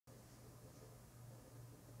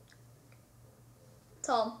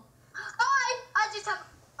Tom. I just have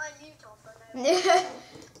my new top on.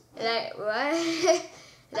 Like what?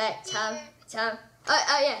 Like Tom.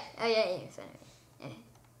 Oh yeah.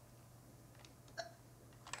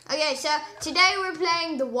 Okay, so today we're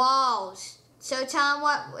playing the walls. So Tom,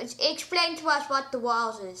 explain to us what the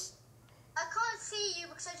walls is. I can't see you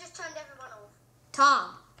because I just turned everyone off.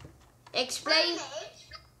 Tom, explain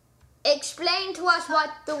to us what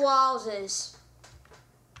the walls is.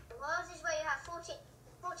 The walls is where you have 4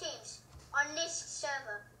 teams on this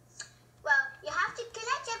server. Well, you have to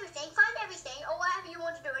collect everything, find everything, or whatever you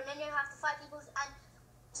want to do, and then you have to fight people and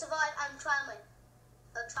survive and try and win.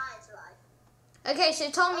 Or try and survive. Okay, so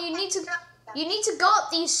Tom, you need to go up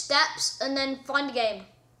these steps and then find a game.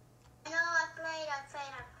 I know, I played.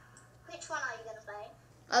 Which one are you going to play?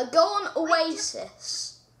 Go on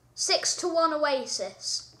Oasis. 6-1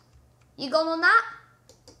 Oasis. You gone on that?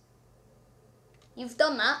 You've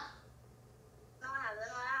done that? No, I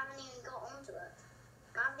haven't. I haven't even got onto it.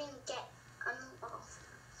 I haven't even off.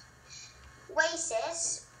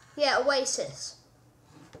 Oasis? Yeah, Oasis.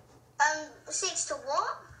 6 to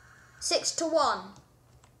what? 6-1.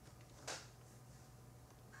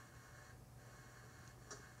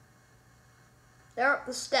 They're up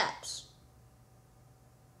the steps.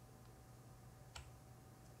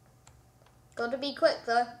 Gotta be quick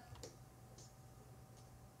though.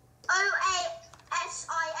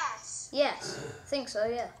 OASIS. Yes, think so,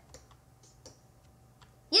 yeah.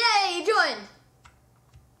 Yay, you joined!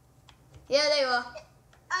 Yeah, there you are.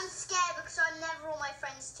 I'm scared because I'm never on my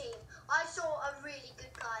friend's team. I saw a really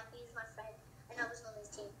good guy, he was my friend, and I was on his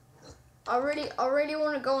team. I really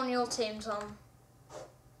want to go on your team, Tom.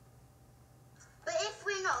 But if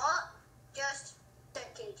we're not, just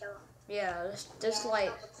don't kill each other. Yeah, just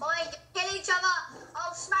like... Fine, kill each other.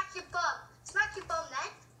 I'll smack your bum. Smack your bum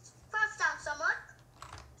then. First down someone.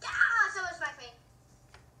 Ah, someone smacked me.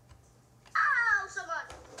 Ow, someone.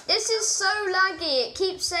 This is so laggy. It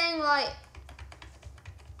keeps saying like...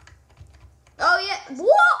 Oh yeah,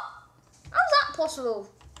 what? How's that possible?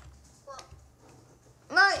 What?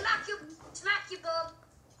 No. Smack your bum.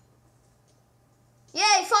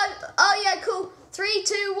 Yay, 5. Oh yeah, cool. 3,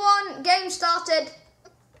 2, 1. Game started.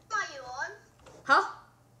 Are you on? Huh?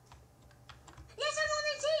 Yes, I'm on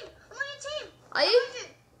your team. I'm on your team. Are you?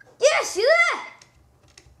 Yes, you're there.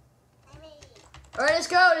 Amy. All right, let's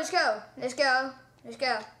go. I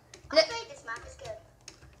played this map. It's good.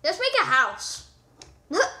 Let's make a house.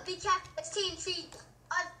 Be careful. It's TNT.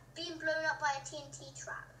 I've been blown up by a TNT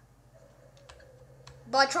trap.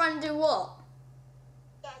 By trying to do what?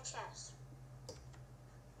 Get a chest.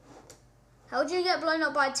 How would you get blown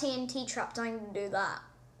up by a TNT trap trying to do that?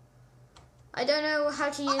 I don't know how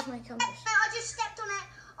to use my compass. I just stepped on it.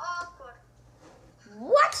 Oh, God.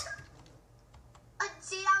 What?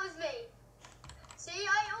 See, that was me. See,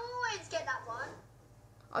 I always get that one.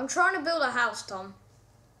 I'm trying to build a house, Tom.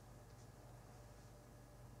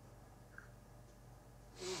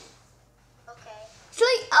 Okay.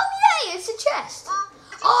 Actually, oh yay, it's a chest.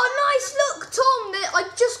 Oh, nice, look, Tom, I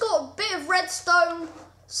just got a bit of redstone,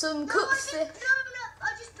 some cooked fish.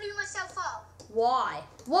 I just blew myself up. Why?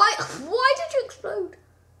 Why did you explode?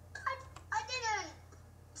 I didn't.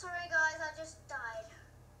 Sorry, guys, I just died.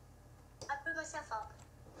 I blew myself up.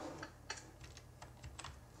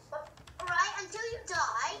 Alright, until you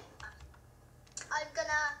die, I'm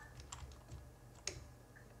gonna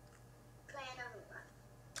play another one.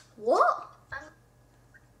 What?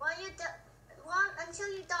 Until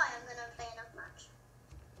you die, I'm gonna play another match.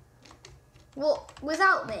 What?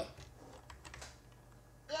 Without me?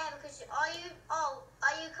 Yeah, because are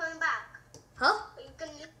you coming back? Huh? Are you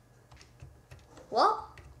gonna leave? What?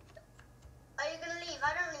 Are you gonna leave?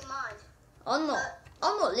 I don't really mind.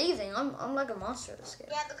 I'm not leaving. I'm like a master of this game.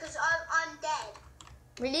 Yeah, because I'm dead.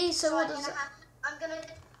 Really? So what does that? I'm gonna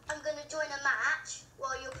join a match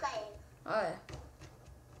while you're playing. Oh yeah.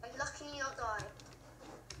 And luckily not die.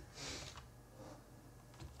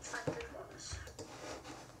 Try good ones.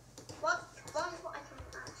 What I can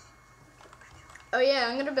match? Oh yeah,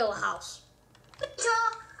 I'm gonna build a house.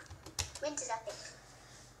 Winter's epic.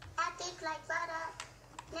 Epic like butter.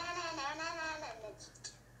 Na na na na na na.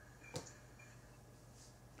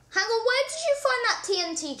 Hang on, where did you find that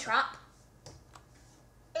TNT trap?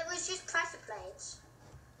 It was just pressure plates.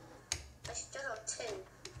 I stood on 2.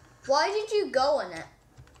 Why did you go on it?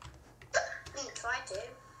 I didn't try to.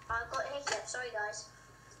 I got hiccup. Sorry, guys.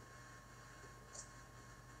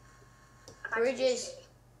 Bridges.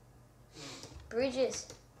 Bridges.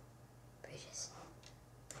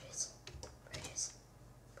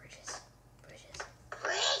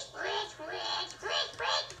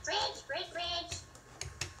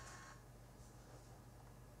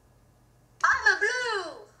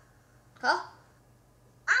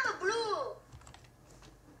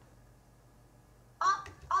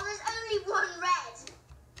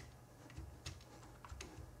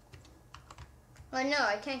 I know,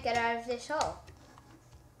 I can't get out of this hole.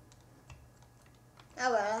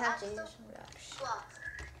 Oh well, I'll have to use some blocks. What?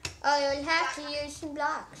 Oh, you'll have to use some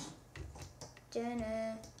blocks.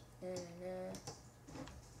 Da-na, da-na.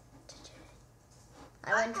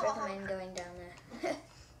 I wouldn't recommend going down there.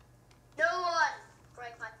 No one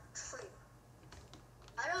break my tree.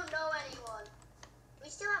 I don't know anyone. We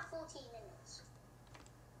still have 14 minutes.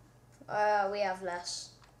 We have less.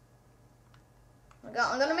 I'm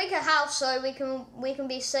gonna make a house so we can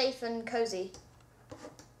be safe and cozy.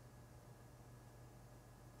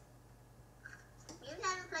 You've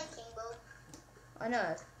never played King Bull. I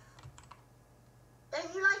know.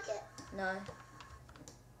 Don't you like it? No.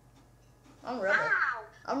 I'm rubbish. Ow!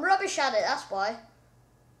 I'm rubbish at it. That's why.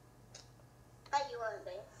 Bet you won't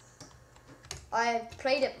be. I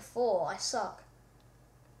played it before. I suck.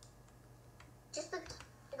 Just were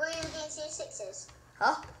you against your sixes?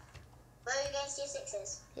 Huh? Were you against your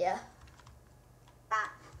sixes? Yeah.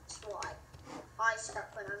 That's why. I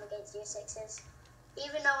suck when I'm against your sixes.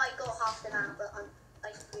 Even though I got half the map, but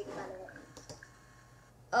I really bad at it.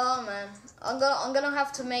 Oh man, I'm gonna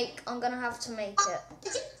have to make it.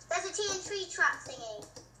 There's a TNT trap thingy.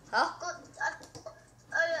 Huh? Got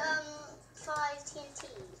 5 TNT.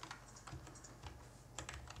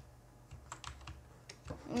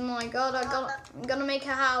 Oh my god, I'm gonna make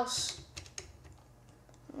a house.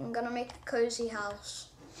 I'm gonna make a cozy house.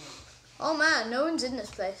 Oh man, no one's in this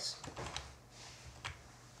place.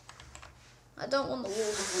 I don't want the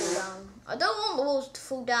walls to fall down. I don't want the walls to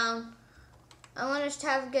fall down. I want us to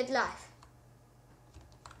have a good life.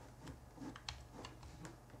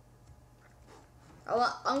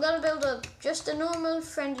 I'm gonna build just a normal,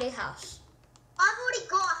 friendly house. I've already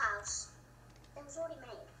got a house. It was already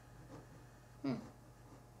made.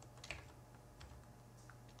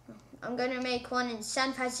 I'm gonna make one in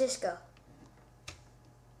San Francisco.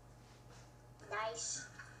 Nice.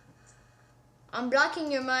 I'm blocking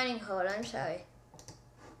your mining hole, I'm sorry.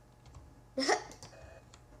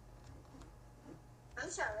 I'm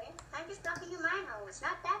sorry. I'm just blocking your mine hole. It's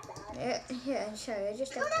not that bad. Yeah, sorry, I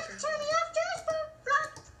just You don't have to tell me off just for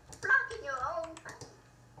blocking your own.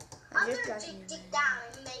 I'm gonna dig down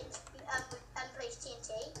and make and place TNT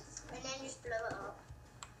and then just blow it up.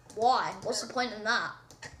 Why? What's the point in that?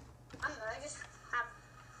 I don't know, just have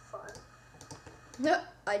fun. No,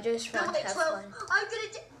 I just want to wait, have 12. fun. I'm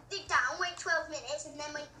gonna dig down, wait 12 minutes, and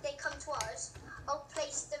then when they come to us, I'll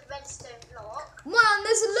place the redstone block. Man,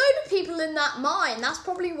 there's a load of people in that mine. That's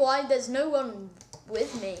probably why there's no one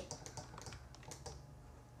with me.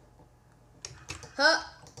 Huh?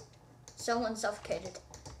 Someone suffocated.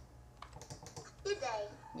 Did they?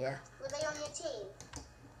 Yeah. Were they on your team?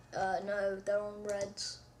 No, they're on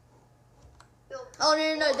reds. Your Oh,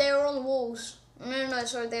 no, they were on the walls. No,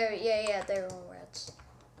 sorry, yeah, they were on reds.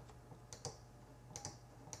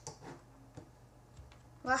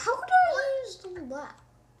 Well, how could I use all that?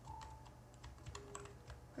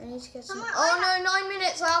 I need to get some. Oh no, 9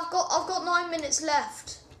 minutes. I've got 9 minutes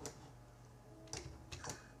left.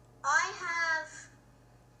 I have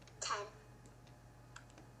 10.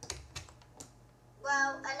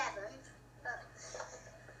 Well, 11. But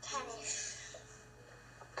 10-ish.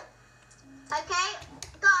 Okay,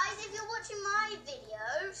 guys, if you're watching my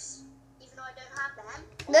videos, even though I don't have them,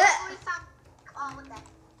 Blech. already found. Oh, what the?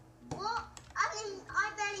 What?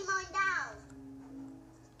 I barely mined down.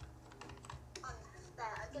 Oh,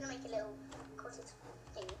 there. I'm gonna make a little cottage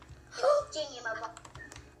thing.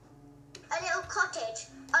 A little cottage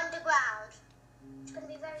underground. It's gonna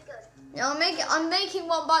be very good. Yeah, I'm making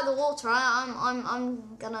one by the water.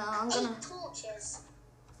 I'm gonna. 8 torches.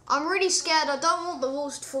 I'm really scared. I don't want the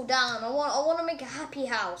walls to fall down. I want to make a happy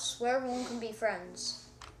house where everyone can be friends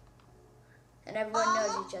and everyone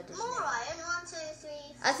knows each other's More name. iron. 1, 2, 3,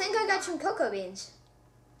 4. I think I got some cocoa beans.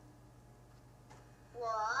 1.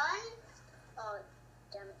 Oh,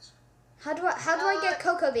 damn it. How do I get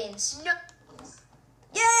cocoa beans? No.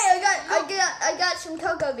 Yay! I got some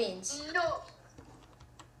cocoa beans. No.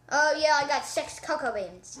 Oh yeah, I got 6 cocoa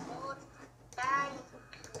beans. No.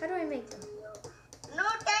 Thank How do I make them? you. No,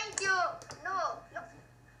 thank you. No.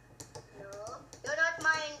 You're not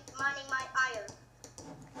mining my iron.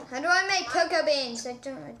 How do I make cocoa beans? I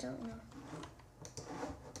don't know.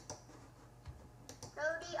 No,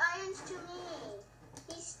 the iron's to me.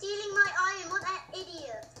 He's stealing my iron. What an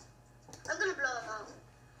idiot. I'm gonna blow him up.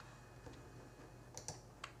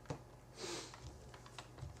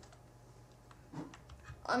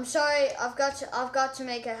 I'm sorry. I've got to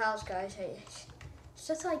make a house, guys. It's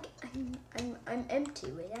just like I'm empty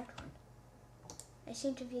without one. I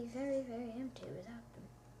seem to be very, very empty without them.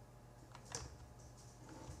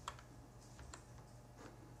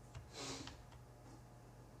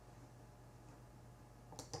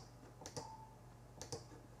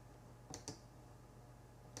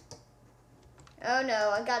 Oh no,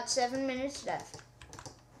 I got 7 minutes left.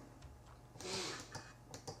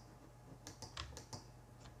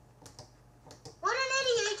 What an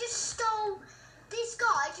idiot, he just stole, this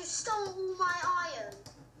guy just stole all my iron.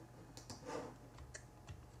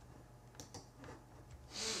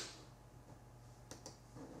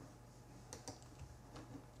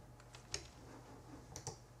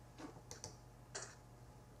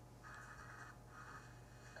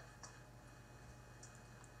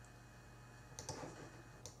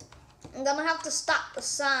 I'm gonna have to stack the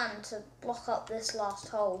sand to block up this last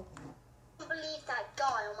hole. I can't believe that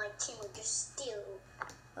guy on my team would just steal.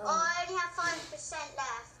 Oh, I only have 5%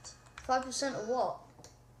 left. 5% of what?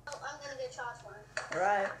 Oh, I'm gonna go charge one.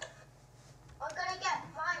 Right. I'm gonna get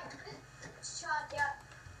mine charged up.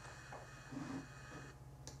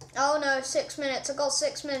 Oh no, 6 minutes. I got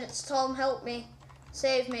 6 minutes. Tom, help me.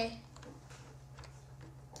 Save me.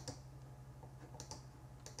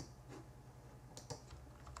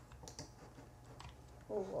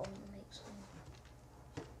 Oh, I'll make some.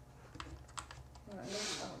 Alright, I'm gonna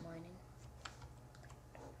start mining.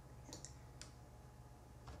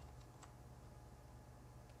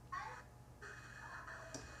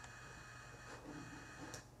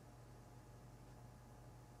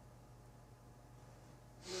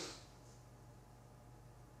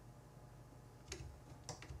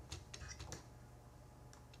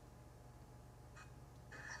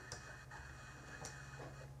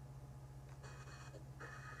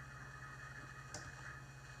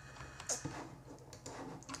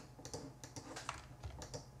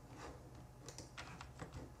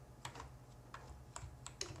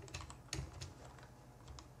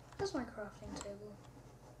 Where's my crafting table?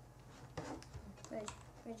 Where'd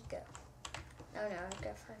you go? Oh no, I've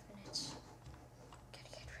got 5 minutes. Gotta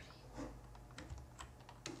get ready.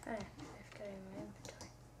 Oh, I've got it in my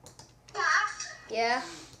inventory. Dad? Yeah?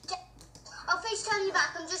 I'll FaceTime you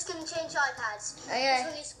back. I'm just gonna change iPads.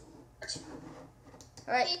 Okay.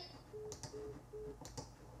 Alright.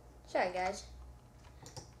 Sorry guys.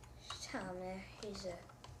 Tom there, he's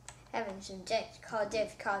having some technical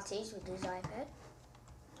difficulties with his iPad.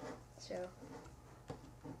 So.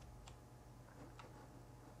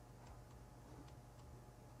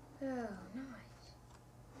 Oh, nice.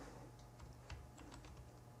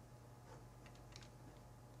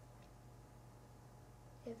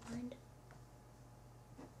 Never mind.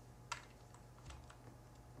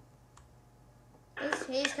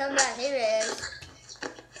 He's come back. Here he is.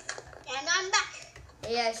 And I'm back.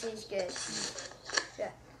 Yes, he's good.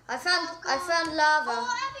 Yeah. I Oh, found lava.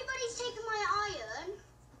 Oh, everybody's taken my iron.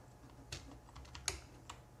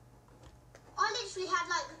 I literally had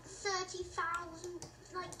like 30,000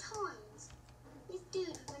 tons. This dude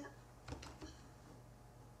went.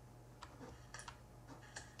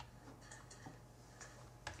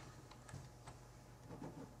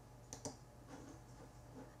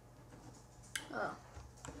 Oh.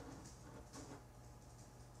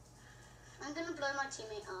 I'm gonna blow my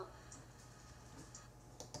teammate up.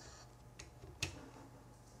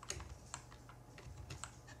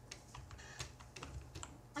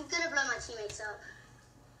 I'm gonna blow my teammates up.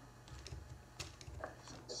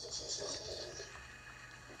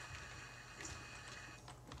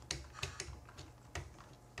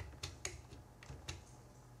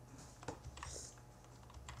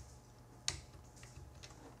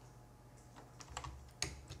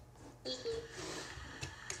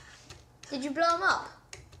 Did you blow him up?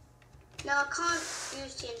 No, I can't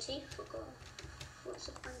use TNT. Forgot. What's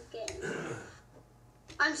the point of getting?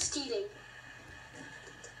 I'm stealing.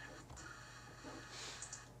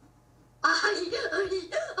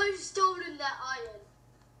 I've stolen that iron.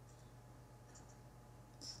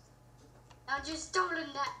 I've just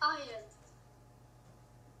stolen that iron.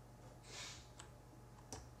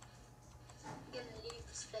 I'm gonna leave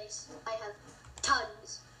this place. I have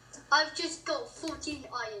tons. I've just got 14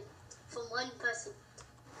 iron from one person.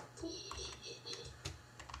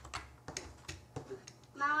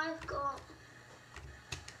 Now I've got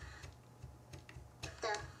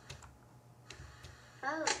the.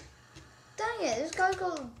 Oh. Dang it, this guy's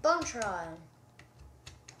got a bunch of iron.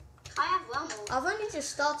 I have one more. I've only just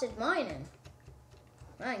started mining.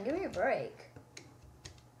 Man, give me a break.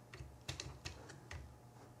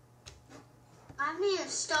 I haven't even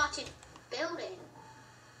started building.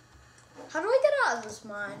 How do I get out of this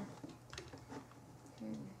mine?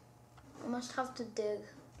 I must have to dig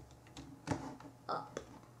up.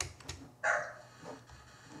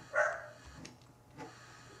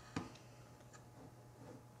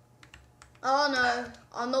 Oh no,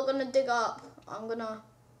 I'm not gonna dig up. I'm gonna.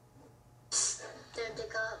 Don't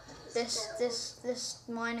dig up. This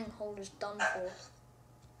mining hole is done for.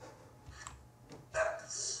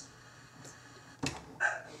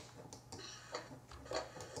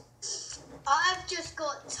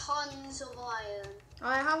 tons of iron.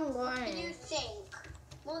 I haven't got More than any. you think.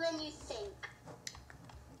 More than you think.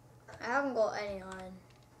 I haven't got any iron.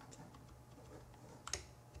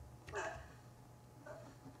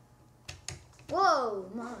 Whoa,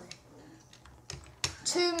 my.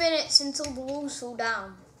 2 minutes until the walls fall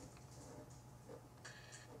down.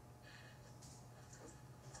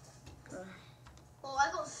 Oh,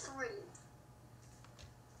 I got 3.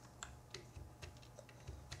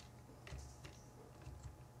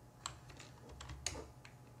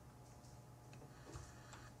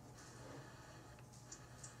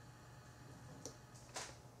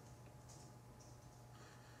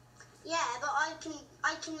 Yeah, but I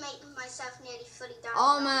can make myself nearly fully down.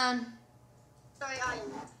 Oh man, Sorry, iron.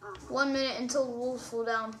 Oh, 1 minute until the walls fall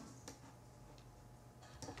down.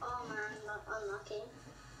 oh man, unlucky.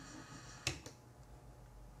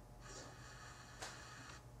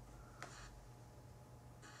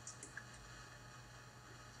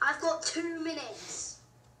 I've got 2 minutes.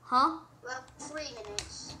 Huh? Well, 3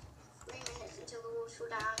 minutes. 3 minutes until the walls fall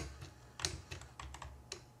down.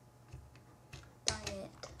 Dang it.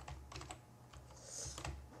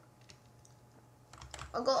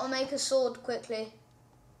 I gotta make a sword quickly.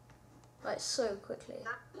 Like so quickly.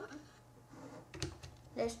 That one.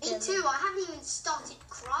 Let's Me too, I haven't even started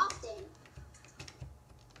crafting.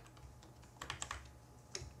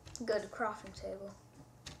 Go to crafting table.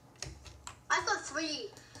 I've got 3.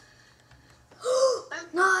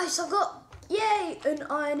 Nice, I've got, yay, an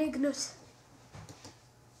iron ingot.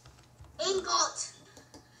 Ingot!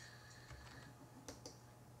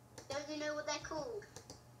 Don't you know what they're called?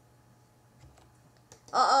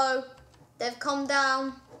 Uh-oh, they've come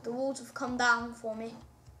down. The walls have come down for me.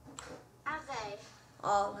 Have they?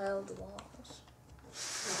 Oh, hell, the walls.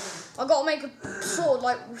 I gotta make a sword,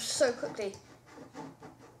 like, so quickly.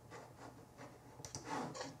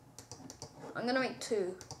 I'm gonna make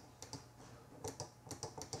 2.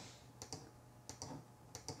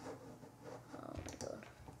 Oh my god.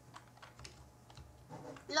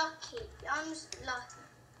 Lucky. I'm just lucky.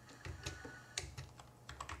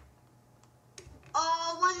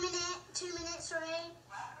 Oh, 1 minute, 2 minutes, sorry.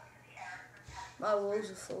 My walls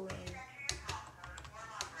are falling.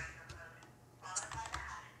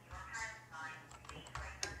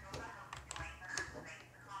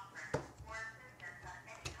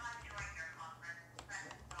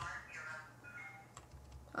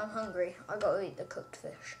 I'm hungry. I gotta eat the cooked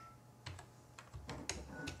fish.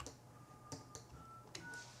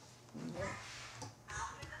 Yeah.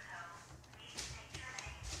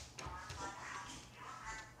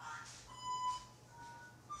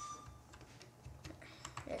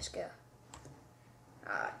 Let's go.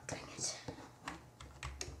 Ah, dang it.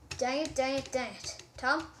 Dang it, dang it, dang it.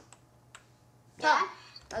 Tom? Yeah?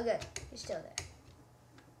 Okay, you're still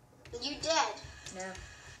there. You dead? No.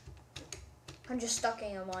 I'm just stuck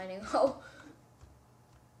in a mining hole.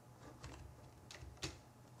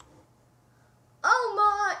 Oh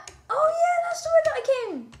my! Oh yeah, that's the way that I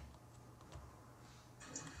came!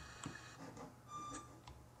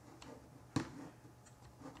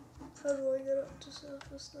 How do I get up to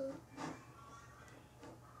surface though?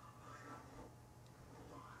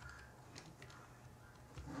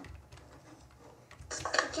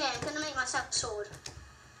 Okay, I'm gonna make myself a sword.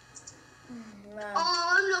 Man.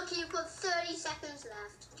 Oh, I'm lucky you've got 30 seconds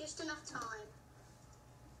left. Just enough time.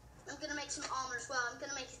 I'm gonna make some armor as well. I'm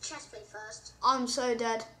gonna make a chest plate first. I'm so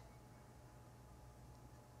dead.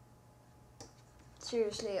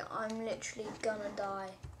 Seriously, I'm literally gonna die.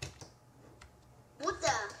 What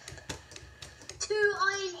the? 2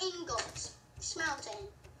 iron ingots. Smelting.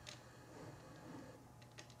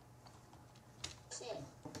 That's it.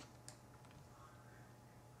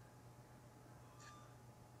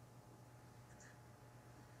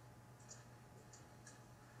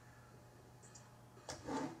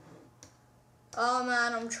 Oh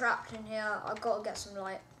man, I'm trapped in here. I've got to get some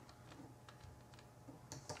light.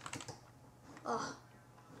 Oh.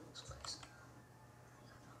 That's close.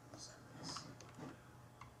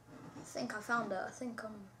 I think I found it. I think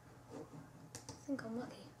I'm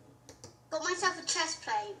lucky. Got myself a chest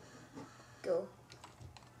plate. Go.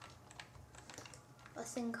 I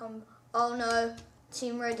think I'm... Oh no.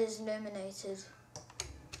 Team Red is eliminated.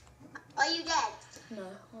 Are you dead? No,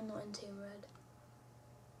 I'm not in Team Red.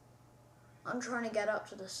 I'm trying to get up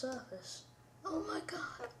to the surface. Oh my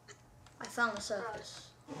god. I found the surface.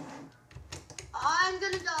 I'm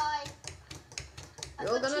gonna die. I've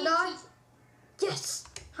You're got gonna TNT. die? Yes!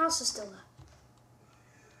 House is still there.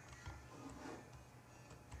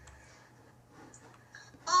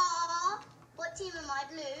 Aww. What team am I?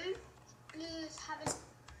 Blue? Blues haven't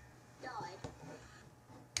died.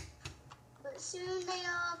 But soon they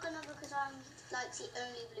are gonna, because I'm like the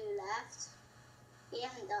only blue left. He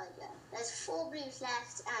hasn't died yet. There's 4 blues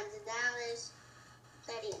left, and now there's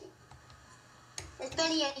barely any. There's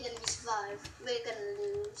barely any gonna survive. We're gonna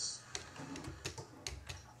lose.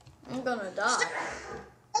 I'm gonna die.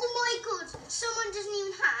 Oh my god! Someone doesn't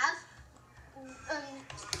even have.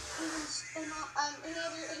 He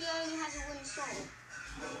only has a wooden sword.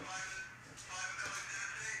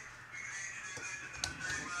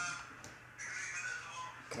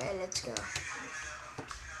 Okay, let's go.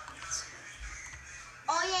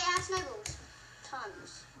 Oh yeah, it has snowballs.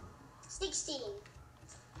 Tons. 16.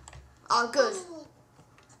 Oh, good. Ooh.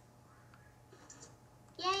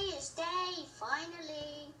 Yay, it's day,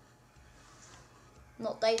 finally.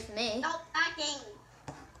 Not day for me. Not lagging.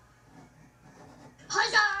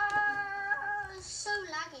 Huzzah! So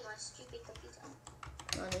laggy, my stupid computer.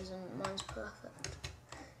 Mine isn't. Mine's perfect.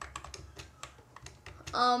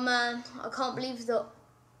 Oh man, I can't believe that.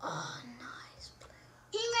 Oh, nice play.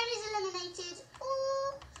 Team Red is eliminated.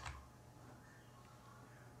 Ooh.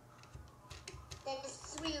 There is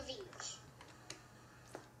 3 of each.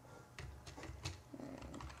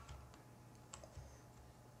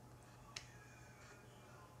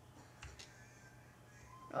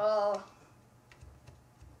 Oh.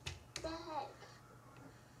 The heck?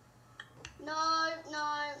 No,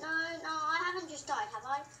 I haven't just died, have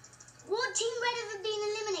I? What Team Red have been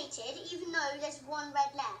eliminated, even though there's 1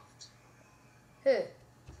 red left? Who?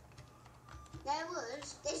 There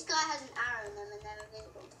was. This guy has an arrow in them and they're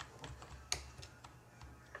invisible.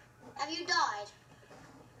 Have you died?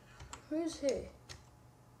 Who's who?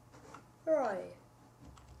 Where are you?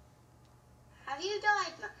 Have you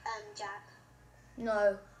died, Jack?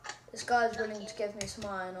 No. This guy's willing to give me some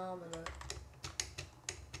iron armor though.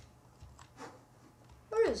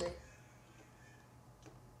 Where is he?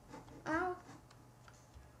 Ow.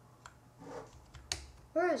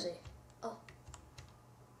 Where is he? Oh.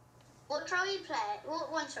 What trial you play?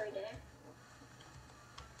 What one shall we do?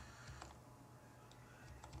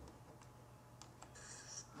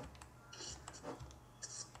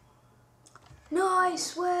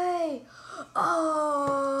 Nice way!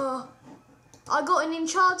 Oh! I got an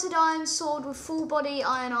enchanted iron sword with full body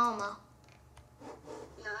iron armor.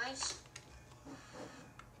 Nice.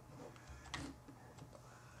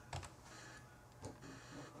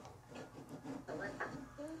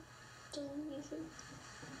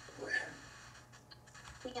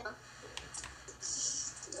 Yeah.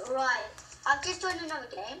 Right. I've just joined another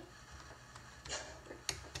game.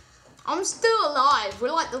 I'm still alive.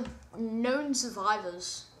 We're like the known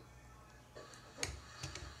survivors.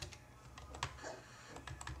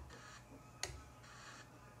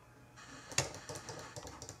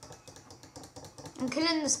 I'm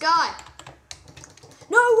killing this guy.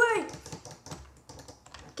 No way!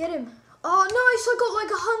 Get him. Oh, nice. I got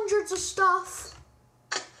like hundreds of stuff.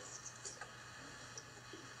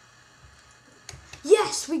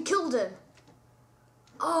 Yes, we killed him.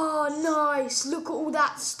 Oh, nice. Look at all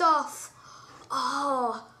that stuff.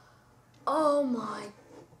 Oh, oh my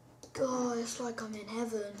God. It's like I'm in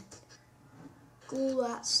heaven. All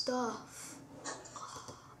that stuff.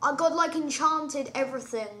 I got like enchanted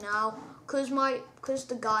everything now because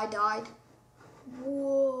the guy died.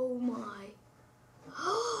 Whoa, my.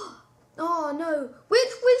 Oh no. Which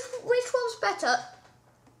one's better?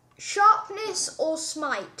 Sharpness or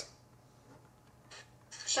smite?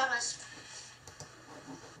 Show us.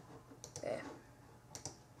 Yeah.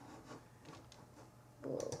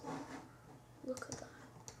 Whoa. Look at that.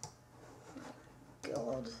 My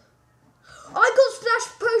God. I got splash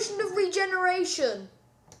potion of regeneration.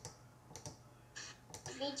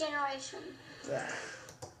 Regeneration. Yeah.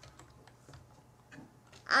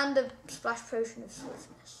 And a splash potion of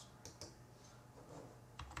swiftness.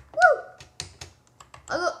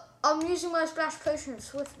 Woo! I'm using my splash potion of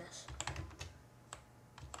swiftness.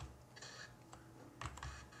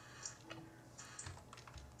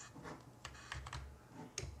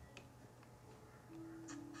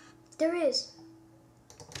 There is.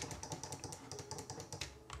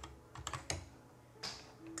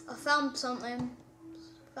 I found something.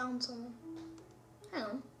 Found something. Hang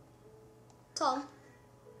on. Tom.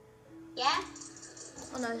 Yeah?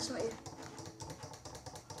 Oh no, it's not you.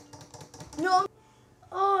 No.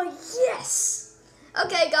 Oh yes.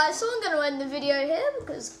 Okay guys, so I'm going to end the video here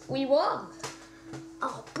because we won.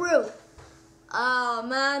 Oh, bro. Oh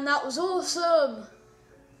man, that was awesome.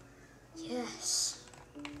 Yes.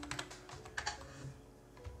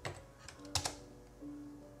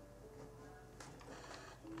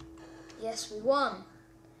 Yes, we won.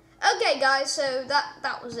 Okay guys, so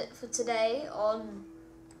that was it for today on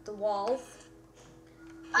the wall.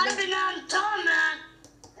 I've been on Tom, man.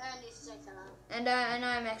 And this is Excellent. And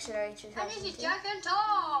I'm Accelerator. And this is Jack and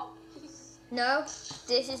Tom. No,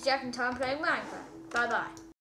 this is Jack and Tom playing Minecraft. Bye bye.